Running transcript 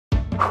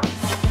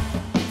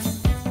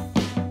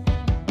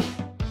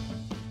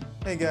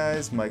Hey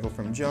guys, Michael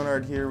from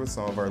Jonard here with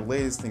some of our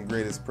latest and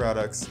greatest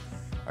products,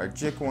 our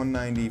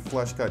JIC-190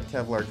 flush cut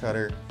Kevlar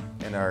cutter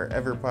and our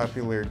ever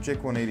popular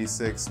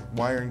JIC-186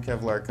 wire and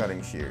Kevlar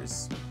cutting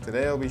shears.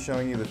 Today I'll be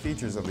showing you the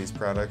features of these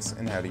products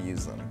and how to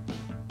use them.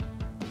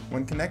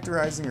 When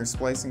connectorizing or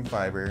splicing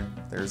fiber,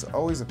 there's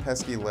always a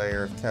pesky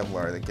layer of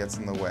Kevlar that gets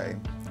in the way,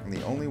 and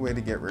the only way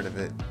to get rid of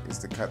it is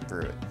to cut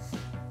through it.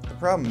 The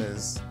problem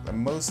is that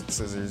most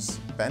scissors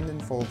bend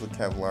and fold the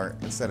Kevlar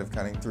instead of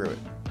cutting through it.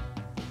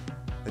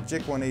 The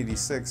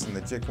JIC-186 and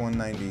the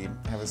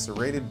JIC-190 have a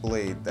serrated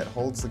blade that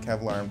holds the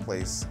Kevlar in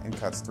place and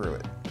cuts through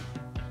it.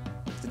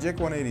 The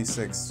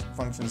JIC-186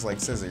 functions like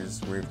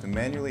scissors where you have to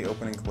manually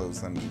open and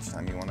close them each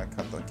time you want to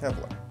cut the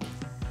Kevlar.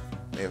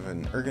 They have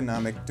an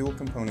ergonomic dual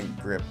component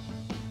grip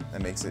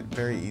that makes it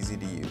very easy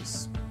to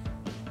use.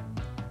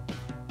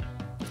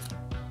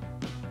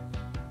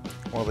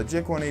 While the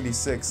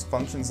JIC-186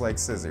 functions like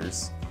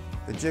scissors,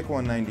 the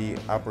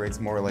JIC-190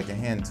 operates more like a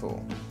hand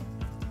tool.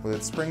 With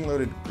its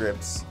spring-loaded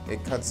grips,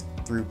 it cuts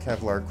through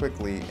Kevlar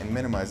quickly and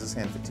minimizes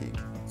hand fatigue.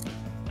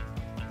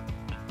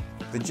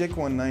 The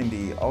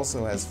JIC-190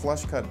 also has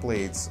flush-cut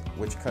blades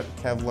which cut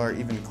Kevlar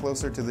even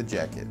closer to the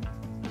jacket.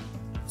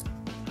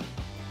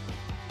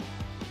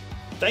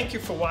 Thank you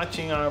for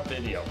watching our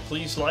video.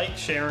 Please like,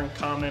 share, and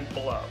comment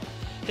below.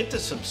 Hit the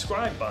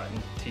subscribe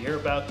button to hear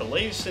about the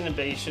latest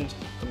innovations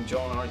from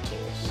Jonard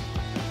Tools.